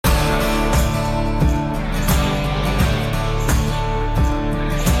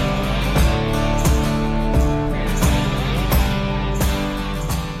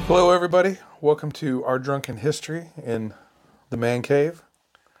Hello, everybody. Welcome to our drunken history in the man cave.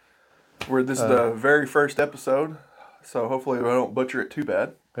 This is the very first episode, so hopefully we don't butcher it too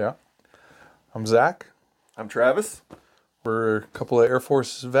bad. Yeah. I'm Zach. I'm Travis. We're a couple of Air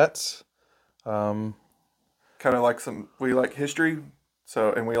Force vets. Kind of like we like history,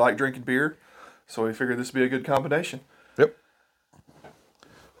 and we like drinking beer, so we figured this would be a good combination. Yep.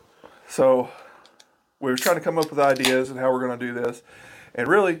 So we were trying to come up with ideas and how we're going to do this, and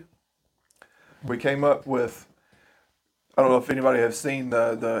really, we came up with. I don't know if anybody has seen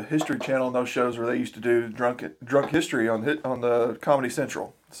the History Channel and those shows where they used to do drunk history on the Comedy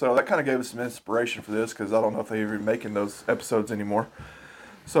Central. So that kind of gave us some inspiration for this because I don't know if they're even making those episodes anymore.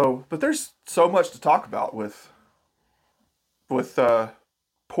 So, but there's so much to talk about with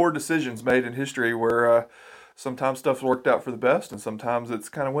poor decisions made in history where sometimes stuff's worked out for the best and sometimes it's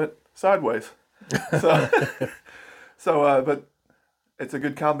kind of went sideways. But it's a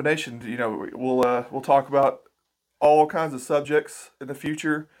good combination. You know, we'll talk about all kinds of subjects in the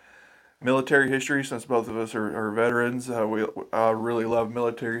future. Military history, since both of us are veterans, I really love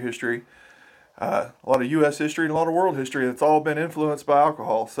military history. A lot of U.S. history and a lot of world history. It's all been influenced by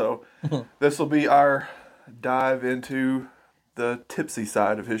alcohol. So this will be our dive into the tipsy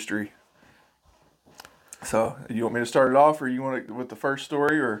side of history. So you want me to start it off, or you want to with the first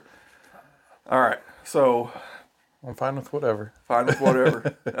story, or? All right. So I'm fine with whatever. Fine with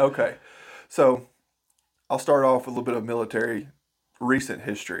whatever. Okay. So I'll start off with a little bit of military recent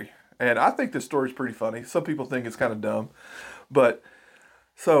history. And I think this story is pretty funny. Some people think it's kind of dumb. But,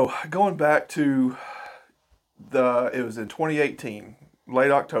 so, going back to it was in 2018, late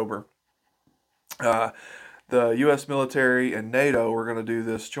October, the U.S. military and NATO were going to do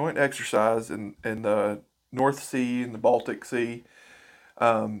this joint exercise in the North Sea and the Baltic Sea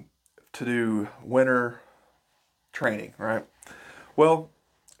to do winter training, right? Well,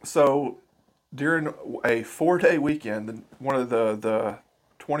 so during a 4-day weekend, one of the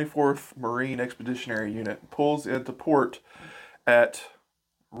 24th Marine Expeditionary Unit pulls into port at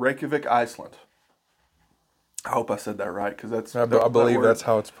Reykjavik, Iceland. I hope I said that right, because I believe that's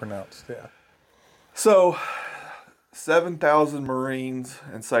how it's pronounced. Yeah. So, 7,000 Marines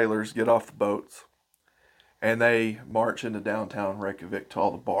and sailors get off the boats, and they march into downtown Reykjavik to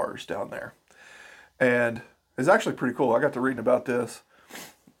all the bars down there. And it's actually pretty cool. I got to reading about this.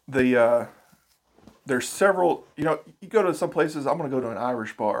 There's several, you go to some places, I'm going to go to an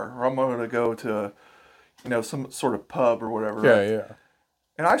Irish bar, or I'm going to go to, some sort of pub or whatever. Yeah, right? yeah.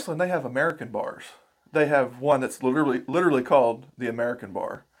 In Iceland, they have American bars. They have one that's literally called the American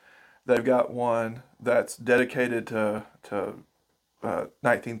Bar. They've got one that's dedicated to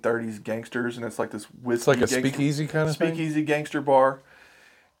 1930s gangsters, and it's like this whiskey. It's like a speakeasy kind of thing? Speakeasy gangster bar.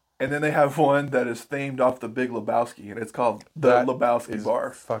 And then they have one that is themed off the Big Lebowski, and it's called the Lebowski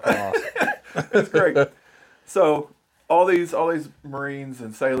Bar. Fucking awesome. It's great. So all these Marines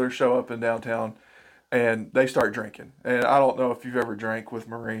and sailors show up in downtown, and they start drinking. And I don't know if you've ever drank with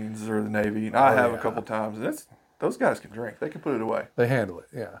Marines or the Navy. I have a couple times, and those guys can drink. They can put it away. They handle it,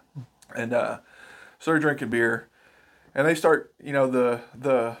 yeah. And so they're drinking beer, and they start.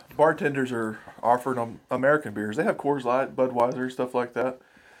 The bartenders are offering them American beers. They have Coors Light, Budweiser, stuff like that.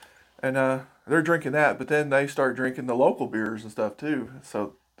 And they're drinking that, but then they start drinking the local beers and stuff too.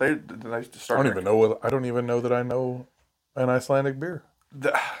 So they start. I don't even know that I know an Icelandic beer.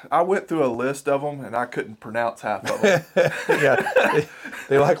 I went through a list of them, and I couldn't pronounce half of them. Yeah,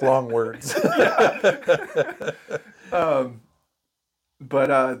 they like long words. But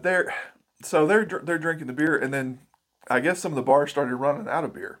they're drinking the beer, and then I guess some of the bars started running out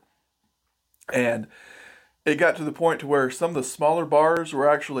of beer, and it got to the point to where some of the smaller bars were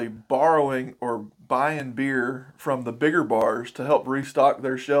actually borrowing or buying beer from the bigger bars to help restock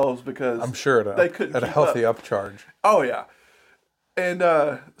their shelves because I'm sure they couldn't at a healthy upcharge. Oh yeah, and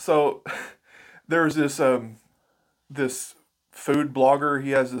so there's this food blogger.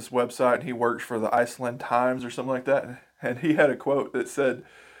 He has this website. And he works for the Iceland Times or something like that, and he had a quote that said,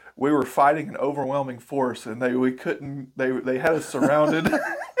 "We were fighting an overwhelming force, and they had us surrounded."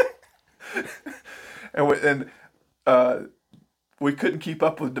 And we couldn't keep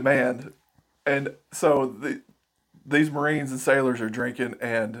up with demand. And so these Marines and sailors are drinking,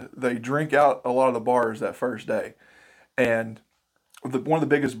 and they drink out a lot of the bars that first day. And one of the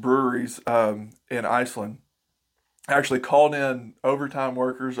biggest breweries in Iceland actually called in overtime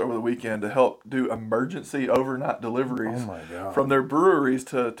workers over the weekend to help do emergency overnight deliveries from their breweries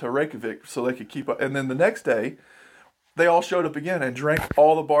to Reykjavik so they could keep up. And then the next day, they all showed up again and drank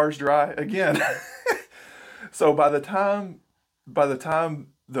all the bars dry again. So by the time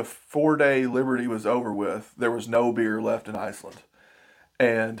the 4-day liberty was over with, there was no beer left in Iceland.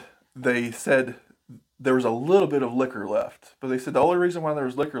 and they said there was a little bit of liquor left. But they said the only reason why there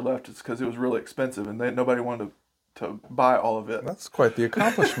was liquor left is because it was really expensive, and nobody wanted to buy all of it. That's quite the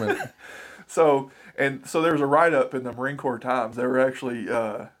accomplishment. So there was a write-up in the Marine Corps Times. They were actually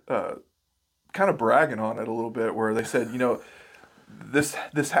kind of bragging on it a little bit, where they said,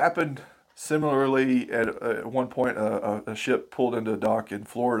 this happened similarly at one point. A ship pulled into a dock in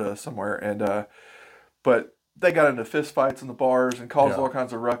Florida somewhere, and but they got into fist fights in the bars and caused all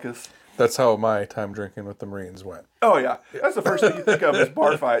kinds of ruckus. That's how my time drinking with the Marines went. Oh yeah, that's the first thing you think of is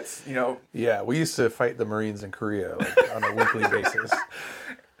bar fights. Yeah, we used to fight the Marines in Korea on a weekly basis.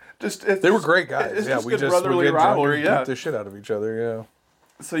 They were great guys. It's yeah, just we good just brotherly would get rivalry. drunk and beat the shit out of each other. Yeah.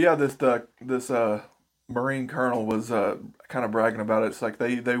 So yeah, this Marine colonel was kind of bragging about it. It's like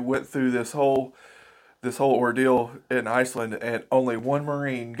they went through this whole ordeal in Iceland, and only one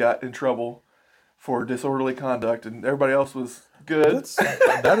Marine got in trouble for disorderly conduct, and everybody else was good.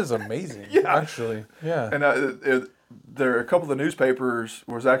 That is amazing. Yeah. Actually, yeah. And there a couple of the newspapers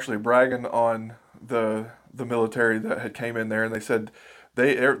was actually bragging on the military that had came in there, and they said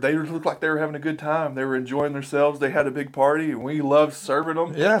they looked like they were having a good time. They were enjoying themselves. They had a big party, and we loved serving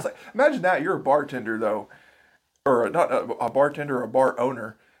them. Yeah. It's like, imagine that you're a bartender though, or not a bartender, or a bar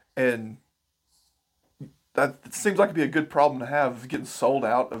owner, and that seems like it'd be a good problem to have, getting sold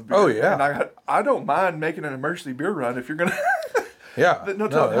out of beer. Oh yeah. And I don't mind making an emergency beer run if you're gonna. Yeah.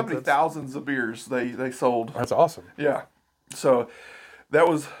 How many thousands of beers they sold. That's awesome. Yeah. So that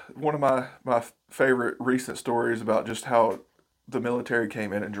was one of my favorite recent stories about just how the military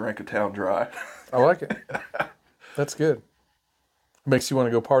came in and drank a town dry. I like it. That's good. It makes you want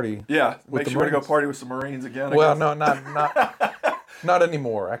to go party. Yeah. Makes you want to go party with some Marines again. Well, no, not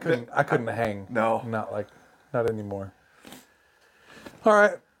anymore. I couldn't hang. No. Not anymore. All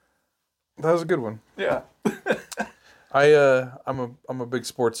right. That was a good one. Yeah. I'm a big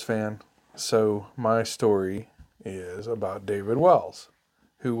sports fan, so my story is about David Wells,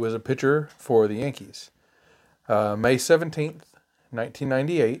 who was a pitcher for the Yankees. May 17th,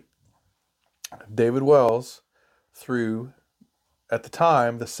 1998, David Wells threw, at the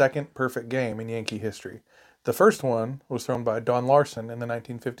time, the second perfect game in Yankee history. The first one was thrown by Don Larson in the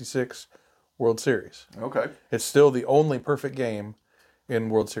 1956 World Series. Okay. It's still the only perfect game in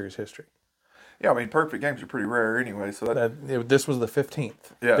World Series history. Yeah, I mean, perfect games are pretty rare anyway. So this was the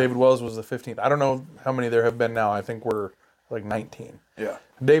 15th. Yeah. David Wells was the 15th. I don't know how many there have been now. I think we're like 19. Yeah.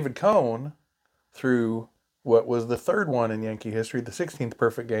 David Cone threw what was the third one in Yankee history, the 16th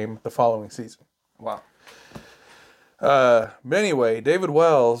perfect game the following season. Wow. But anyway, David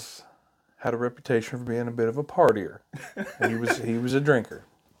Wells had a reputation for being a bit of a partier. he was a drinker.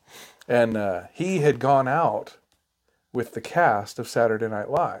 And he had gone out with the cast of Saturday Night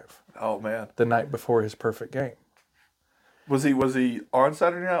Live. Oh man! The night before his perfect game. Was he on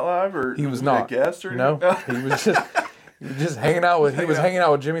Saturday Night Live, or he was not a guest, or no? He was just hanging out with hanging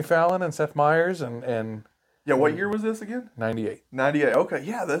out with Jimmy Fallon and Seth Meyers and. Yeah, what year was this again? 98. 98. Okay,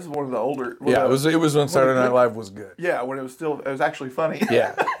 yeah, this is one of the older. Yeah, it was when Saturday Night Live was good. Yeah, when it was actually funny.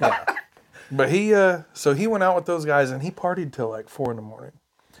 Yeah. But he went out with those guys and he partied till like 4 a.m.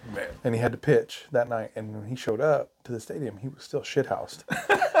 Man. And he had to pitch that night. And when he showed up to the stadium, he was still shithoused.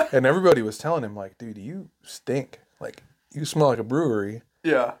 And everybody was telling him, like, dude, you stink. Like, you smell like a brewery.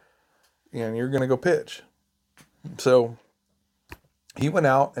 Yeah. And you're going to go pitch. So he went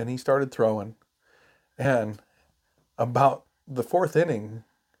out and he started throwing. And about the 4th inning,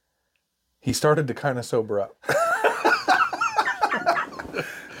 he started to kind of sober up.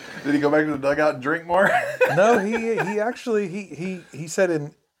 Did he go back to the dugout and drink more? No, he actually he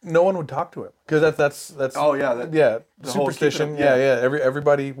said no one would talk to him because that's oh yeah superstition. Yeah.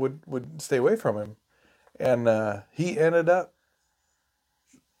 Everybody would stay away from him, and he ended up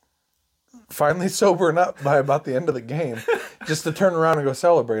finally sobering up by about the end of the game, just to turn around and go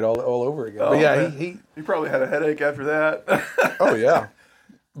celebrate all over again. But yeah, he probably had a headache after that. Oh yeah,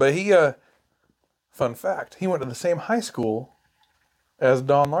 but fun fact, he went to the same high school as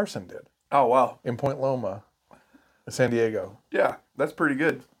Don Larson did. Oh wow, in Point Loma, San Diego. Yeah, that's pretty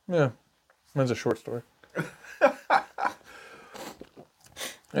good. Yeah, that's a short story.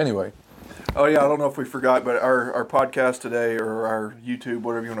 Anyway. Oh yeah, I don't know if we forgot, but our podcast today, or our YouTube,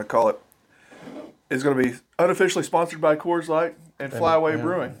 whatever you want to call it, is going to be unofficially sponsored by Coors Light and Flyway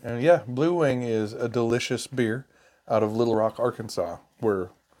Brewing. And yeah, Blue Wing is a delicious beer out of Little Rock, Arkansas, where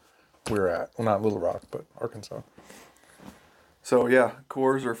we're at. Well, not Little Rock, but Arkansas. So yeah,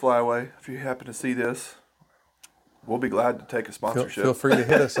 Coors or Flyway, if you happen to see this, we'll be glad to take a sponsorship. Feel free to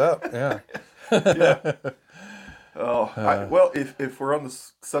hit us up. Yeah. Yeah. Well, if we're on the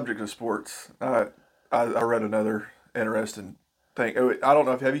subject of sports, I read another interesting thing. I don't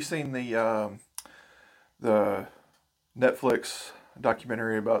know if have you seen the Netflix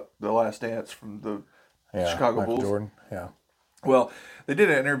documentary about the Last Dance from the Chicago Michael Bulls? Jordan. Yeah. Well, they did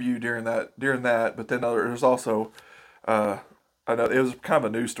an interview during that, but then there's also I know it was kind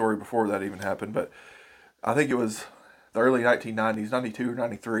of a news story before that even happened, but I think it was the early 1990s, 92 or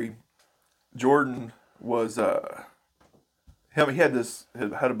 93. Jordan was he had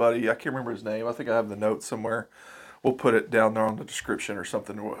a buddy, I can't remember his name. I think I have the notes somewhere. We'll put it down there on the description or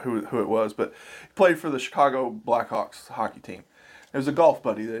something who it was, but he played for the Chicago Blackhawks hockey team. It was a golf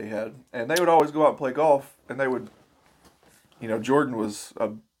buddy that he had, and they would always go out and play golf, and they would, Jordan was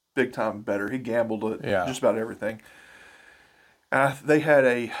a big time bettor. He gambled at just about everything. They had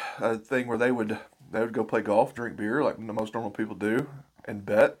a thing where they would go play golf, drink beer like most normal people do, and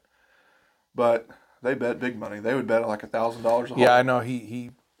bet. But they bet big money. They would bet like $1,000 a hole. Yeah, I know.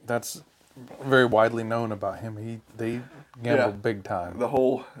 He that's very widely known about him. They gambled big time. The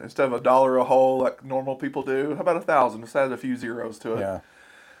whole, instead of $1 a hole like normal people do, how about 1,000? Just add a few zeros to it. Yeah.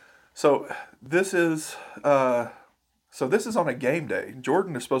 So this is on a game day.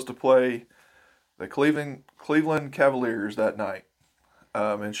 Jordan is supposed to play the Cleveland Cavaliers that night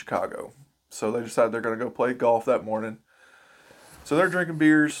in Chicago. So they decide they're going to go play golf that morning. So they're drinking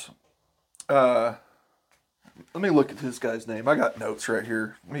beers. Let me look at this guy's name. I got notes right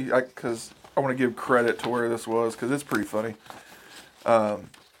here. Because I want to give credit to where this was, because it's pretty funny.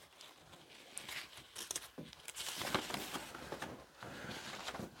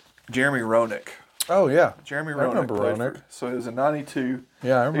 Jeremy Roenick. Oh yeah, Jeremy Roenick. I remember Roenick. So it was in '92.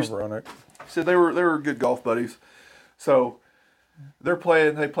 Yeah, I remember Roenick. He said they were good golf buddies. So they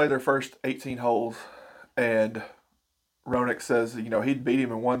play their first 18 holes, and Roenick says, he'd beat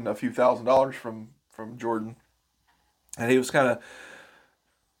him and won a few $1,000s from Jordan. And he was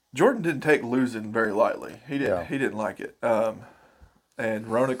Jordan didn't take losing very lightly. He didn't like it. And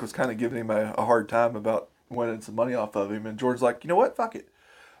Roenick was kind of giving him a hard time about winning some money off of him. And Jordan's like, you know what? Fuck it.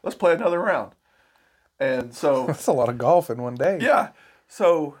 Let's play another round. And so that's a lot of golf in one day. Yeah.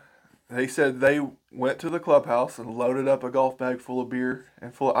 So they said they went to the clubhouse and loaded up a golf bag full of beer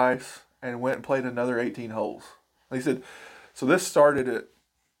and full of ice and went and played another 18 holes. They said, so this started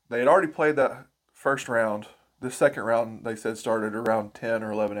they had already played that first round. The second round, they said, started around 10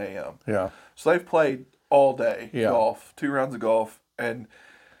 or 11 a.m. Yeah. So they've played all day golf, 2 rounds of golf, and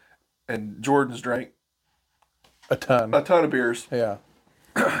Jordan's drank a ton of beers. Yeah.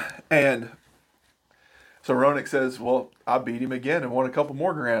 And so Roenick says, well, I beat him again and won a couple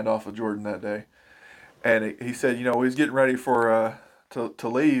more grand off of Jordan that day. And he said, he was getting ready for to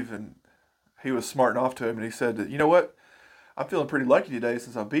leave, and he was smarting off to him, and he said, you know what? I'm feeling pretty lucky today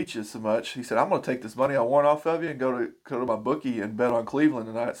since I beat you so much. He said, I'm going to take this money I won off of you and go to my bookie and bet on Cleveland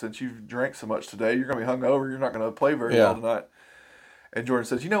tonight. Since you've drank so much today, you're going to be hungover. You're not going to play very well tonight. And Jordan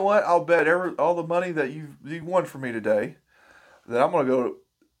says, you know what? I'll bet all the money that you won for me today that I'm going to go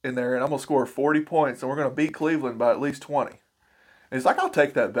in there and I'm going to score 40 points and we're going to beat Cleveland by at least 20. And he's like, I'll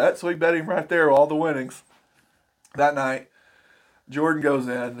take that bet. So he bet him right there all the winnings. That night, Jordan goes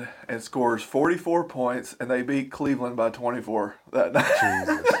in and scores 44 points, and they beat Cleveland by 24 that night.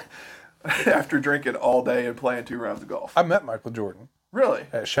 Jesus. After drinking all day and playing 2 rounds of golf. I met Michael Jordan. Really?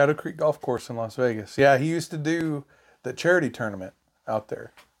 At Shadow Creek Golf Course in Las Vegas. Yeah, he used to do the charity tournament out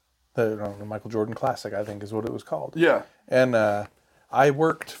there. The Michael Jordan Classic, I think is what it was called. Yeah. And I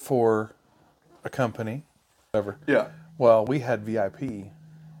worked for a company, whatever. Yeah. Well, we had VIP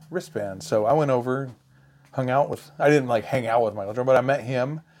wristbands, so I went over, hung out with. I didn't hang out with Michael Jordan, but I met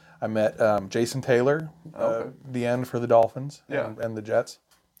him. I met Jason Taylor, the end for the Dolphins and the Jets,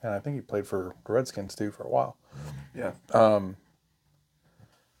 and I think he played for the Redskins too for a while. Yeah.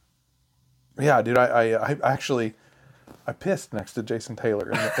 Yeah, dude. I actually pissed next to Jason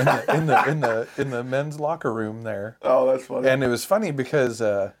Taylor in the men's locker room there. Oh, that's funny. And it was funny because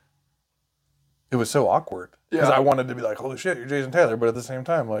it was so awkward. Because I wanted to be like, holy shit, you're Jason Taylor, but at the same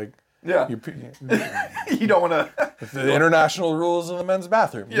time, yeah, you don't want to. The international rules in the men's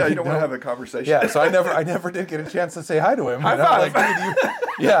bathroom. Yeah, you don't want to have a conversation. Yeah, so I never did get a chance to say hi to him. High five.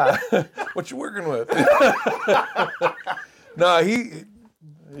 Yeah, what you working with? No, he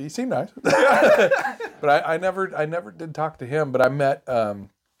seemed nice. But I never did talk to him. But I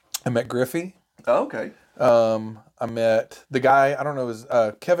met Griffey. Oh, okay. I met the guy. I don't know, is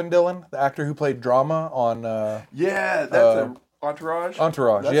Kevin Dillon, the actor who played drama on. Yeah, that's Entourage.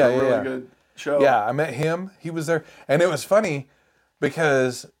 Entourage. That's a really good show. Yeah, I met him. He was there, and it was funny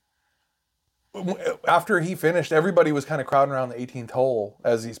because after he finished, everybody was kind of crowding around the 18th hole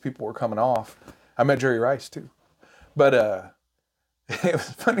as these people were coming off. I met Jerry Rice too, but it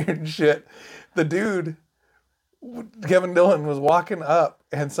was funnier than shit. The dude Kevin Dillon was walking up,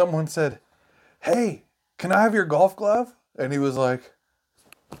 and someone said, "Hey, can I have your golf glove?" And he was like,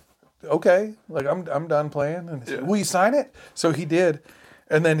 "Okay, like I'm done playing." And he said, "Will you sign it?" So he did,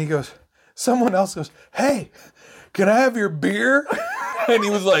 and then he goes, someone else goes, "Hey, can I have your beer?" And he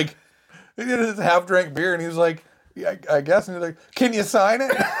was like, he did his half-drank beer, and he was like, "Yeah, I guess." And he's like, "Can you sign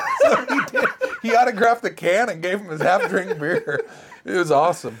it?" So he did. He autographed the can and gave him his half-drink beer. It was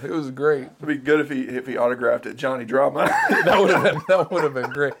awesome. It was great. It'd be good if he autographed it, Johnny Drama. That would have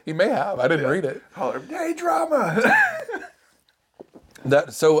been great. He may have. I didn't read it. Holler, "Hey, Drama."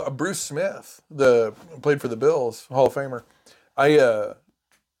 So Bruce Smith, played for the Bills, Hall of Famer. I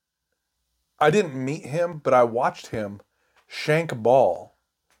didn't meet him, but I watched him shank a ball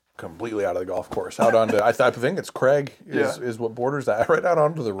completely out of the golf course out onto. I think it's Craig is what borders that right out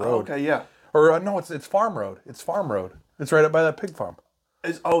onto the road. Okay, yeah. Or no, it's Farm Road. It's Farm Road. It's right up by that pig farm.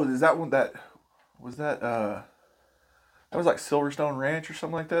 Is that one that was that? That was like Silverstone Ranch or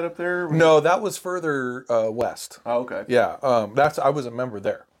something like that up there. No, that was further west. Oh, okay. Yeah, I was a member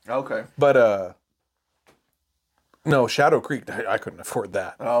there. Okay. But no, Shadow Creek. I couldn't afford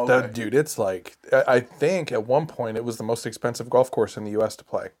that. Oh, okay. Dude, it's like I think at one point it was the most expensive golf course in the U.S. to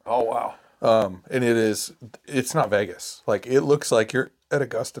play. Oh wow. And it's not Vegas. Like it looks like you're at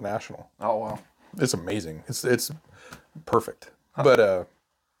Augusta National. Oh wow. It's amazing. It's perfect. Huh. But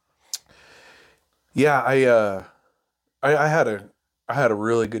yeah, I had a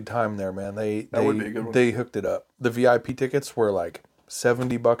really good time there, man. That would be a good one. They hooked it up. The VIP tickets were like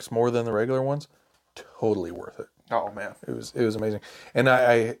 $70 more than the regular ones. Totally worth it. Oh man, it was amazing. And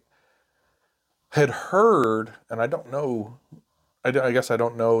I had heard, and I don't know, I guess I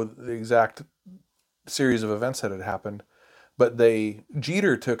don't know the exact series of events that had happened, but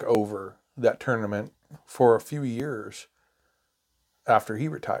Jeter took over that tournament for a few years after he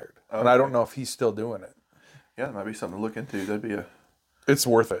retired, and I don't know if he's still doing it. Yeah, that might be something to look into. It's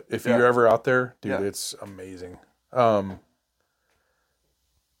worth it if you're ever out there, dude. Yeah. It's amazing. Paul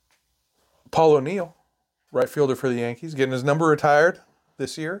O'Neill, right fielder for the Yankees, getting his number retired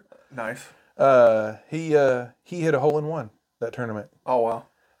this year. Nice. He hit a hole-in-one that tournament. Oh wow!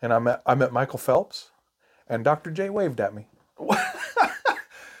 And I met Michael Phelps, and Dr. J waved at me.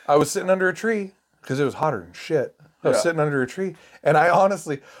 I was sitting under a tree because it was hotter than shit. I was sitting under a tree, and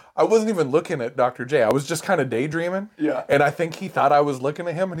I wasn't even looking at Dr. J. I was just kind of daydreaming. Yeah. And I think he thought I was looking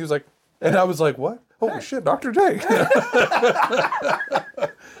at him, and he was like, and I was like, "What? Holy shit, Dr. J."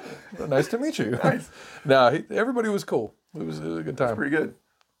 Nice to meet you. Nice. No, everybody was cool. It was a good time. That's pretty good.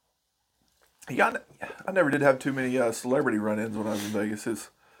 I never did have too many celebrity run-ins when I was in Vegas.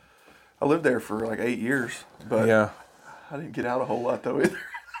 I lived there for like 8 years, but I didn't get out a whole lot though either.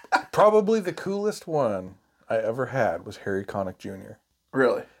 Probably the coolest one I ever had was Harry Connick Jr.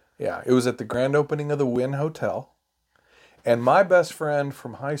 Really? Yeah, it was at the grand opening of the Wynn Hotel, and my best friend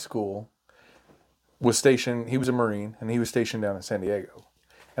from high school was stationed. He was a Marine, and he was stationed down in San Diego,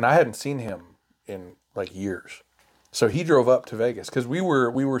 and I hadn't seen him in like years. So he drove up to Vegas because we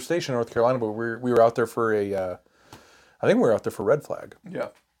were stationed in North Carolina, but we were out there for I think we were out there for Red Flag. Yeah.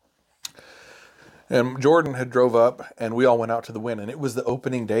 And Jordan had drove up, and we all went out to the Wynn, and it was the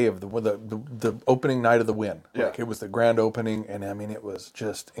opening day of the opening night of the Wynn. Yeah. Like it was the grand opening, and I mean it was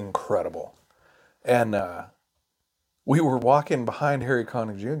just incredible. And we were walking behind Harry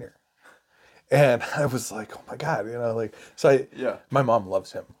Connick Jr. And I was like, "Oh my God," my mom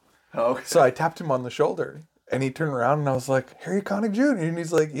loves him. Oh, okay. So I tapped him on the shoulder, and he turned around, and I was like, "Harry Connick Jr." And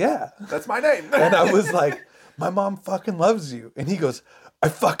he's like, "Yeah, that's my name." And I was like, "My mom fucking loves you." And he goes, "I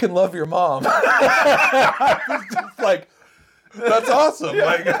fucking love your mom." I was just like, "That's awesome."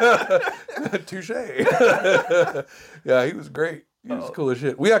 Yeah. Like, touche. Yeah, he was great. He was cool as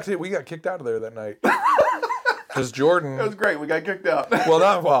shit. We got kicked out of there that night. Because Jordan. That was great. We got kicked out. Well,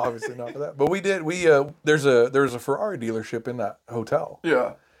 obviously not for that. But we did. There's a Ferrari dealership in that hotel.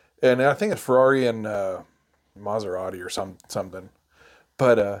 Yeah. And I think it's Ferrari and Maserati or something.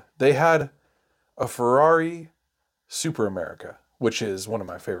 But they had a Ferrari Super America, which is one of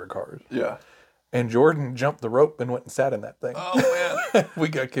my favorite cars. Yeah. And Jordan jumped the rope and went and sat in that thing. Oh, man. We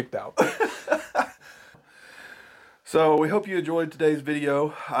got kicked out. So we hope you enjoyed today's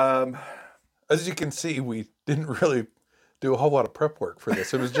video. As you can see, we didn't really do a whole lot of prep work for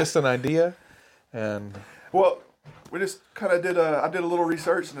this. It was just an idea. And well, we just kind of I did a little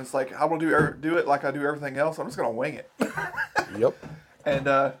research, and it's like, I'm going to do it like I do everything else. I'm just going to wing it. Yep.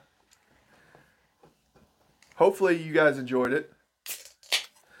 And hopefully you guys enjoyed it.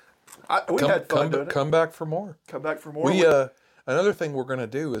 We had fun doing it. Come back for more. Come back for more. Another thing we're going to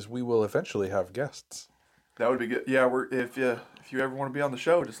do is we will eventually have guests. That would be good. Yeah, if you ever want to be on the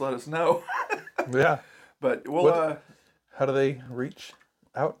show, just let us know. Yeah. But we'll how do they reach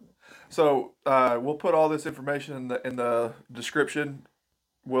out? So we'll put all this information in the description.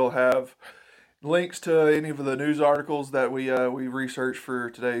 We'll have links to any of the news articles that we researched for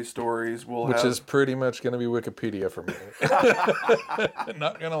today's stories. Which is pretty much going to be Wikipedia for me.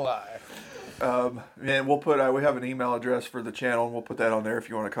 Not going to lie. And we'll put we have an email address for the channel, and we'll put that on there if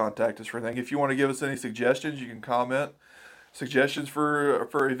you want to contact us for anything. If you want to give us any suggestions, you can comment. Suggestions for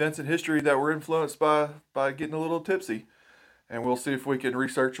events in history that were influenced by getting a little tipsy, and we'll see if we can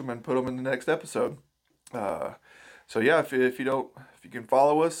research them and put them in the next episode. So yeah, if you can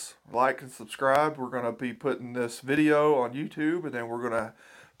follow us, like and subscribe. We're gonna be putting this video on YouTube, and then we're gonna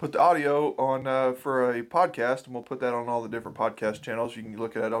put the audio on for a podcast, and we'll put that on all the different podcast channels. You can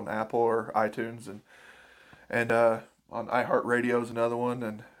look at it on Apple or iTunes, and on iHeartRadio is another one,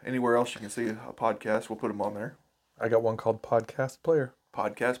 and anywhere else you can see a podcast, we'll put them on there. I got one called Podcast Player.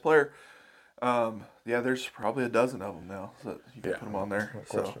 Podcast Player. Yeah, there's probably a dozen of them now, so you can put them on there.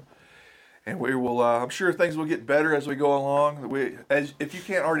 So, and we will. I'm sure things will get better as we go along. If you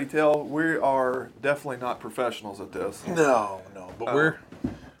can't already tell, we are definitely not professionals at this. No, but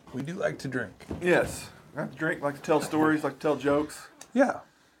we do like to drink. Yes, like to drink, like to tell stories, like to tell jokes. Yeah,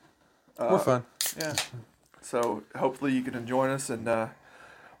 we're fun. Yeah. So hopefully you can join us, and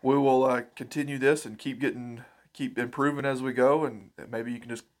we will continue this and keep improving as we go, and maybe you can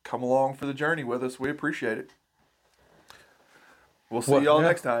just come along for the journey with us. We appreciate it. We'll see y'all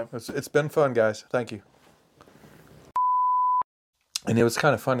next time. It's been fun, guys. Thank you. And it was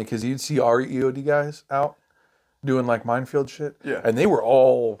kind of funny because you'd see our EOD guys out doing like minefield shit. Yeah. And they were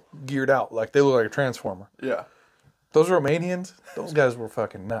all geared out. Like they looked like a transformer. Yeah. Those Romanians, those guys were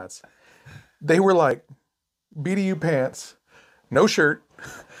fucking nuts. They were like BDU pants, no shirt,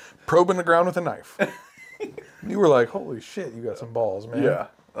 probing the ground with a knife. You were like, holy shit, you got some balls, man. Yeah.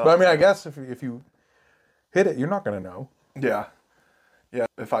 But I mean, I guess if you hit it, you're not going to know. Yeah. Yeah.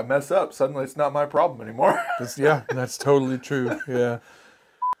 If I mess up, suddenly it's not my problem anymore. That's totally true. Yeah.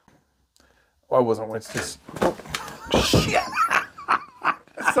 Well, I wasn't. It's just... Shit.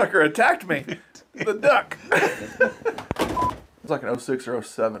 That sucker attacked me. The duck. It was like an 06 or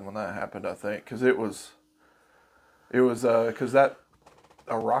 07 when that happened, I think. Because because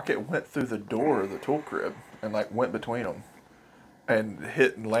a rocket went through the door of the tool crib and like went between them and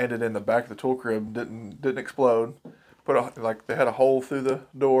hit and landed in the back of the tool crib. Didn't explode. They had a hole through the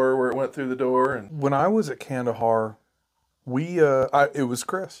door where it went through the door. And when I was at Kandahar, it was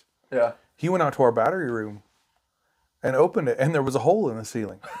Chris. Yeah. He went out to our battery room and opened it, and there was a hole in the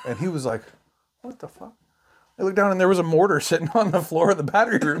ceiling. And he was like, "What the fuck?" I looked down, and there was a mortar sitting on the floor of the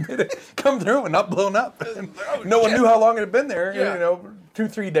battery room. It had come through and not blown up. And no one knew how long it had been there. Yeah.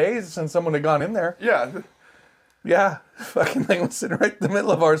 2-3 days since someone had gone in there. Yeah. Yeah. Fucking thing was sitting right in the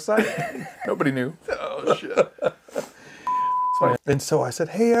middle of our site. Nobody knew. Oh, shit. And so I said,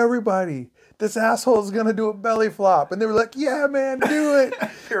 "Hey, everybody, this asshole is going to do a belly flop." And they were like, "Yeah, man, do it."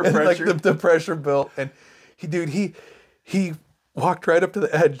 And like the pressure built. And he walked right up to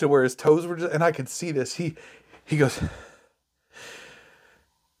the edge to where his toes were and I could see this. He goes,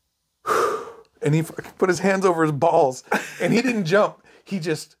 and he put his hands over his balls. And he didn't jump. He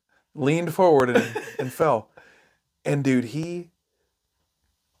just leaned forward and fell. And dude,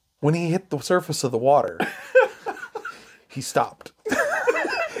 when he hit the surface of the water, he stopped.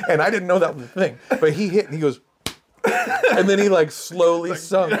 And I didn't know that was a thing. But he hit and he goes, and then he like slowly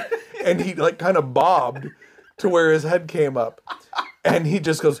sunk. And he like kind of bobbed to where his head came up. And he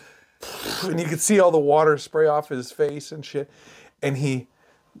just goes, and you could see all the water spray off his face and shit. And he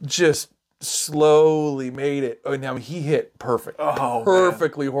just slowly made it. Oh, now he hit perfect. Oh,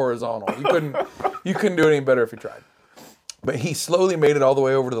 perfectly man. Horizontal. You couldn't do it any better if you tried. But he slowly made it all the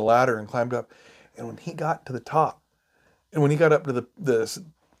way over to the ladder and climbed up. And when he got to the top, and when he got up to the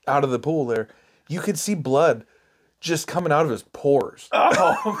out of the pool there, you could see blood just coming out of his pores.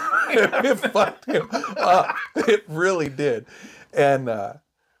 Oh, it fucked him up. It really did. And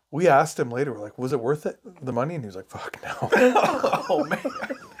we asked him later, we're like, "Was it worth it, the money?" And he was like, "Fuck no." Oh man.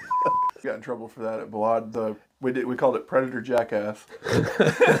 Got in trouble for that at Balad. We called it Predator Jackass.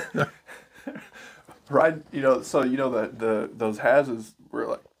 Right, those hazes were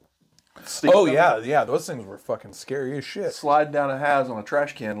like. Oh yeah, those things were fucking scary as shit. Sliding down a haz on a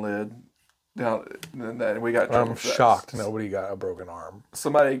trash can lid. Down, and then we got in trouble I'm for that. shocked nobody got a broken arm.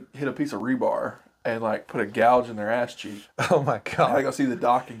 Somebody hit a piece of rebar and like put a gouge in their ass cheek. Oh my god! I had to go see the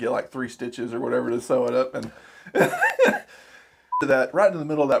doc and get like 3 stitches or whatever to sew it up, and that right in the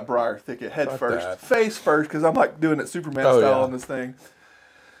middle of that briar thicket, head first, face first, because I'm like doing it Superman style on this thing.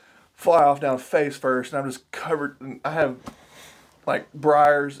 Fly off down face first, and I'm just covered. And I have like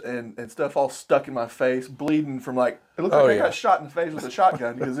briars and stuff all stuck in my face, bleeding from like it looked like I got shot in the face with a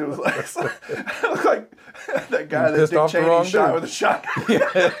shotgun because it was like it looked like that guy that Dick Cheney shot with a shotgun.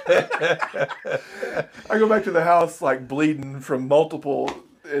 I go back to the house like bleeding from multiple.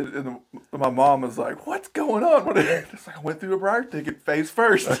 And my mom was like, "What's going on?" It's like I went through a briar thicket face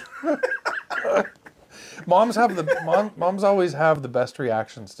first. Moms always have the best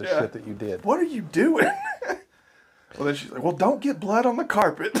reactions to shit that you did. What are you doing? Well, then she's like, "Well, don't get blood on the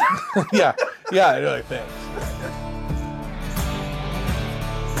carpet." yeah. You're like, thanks.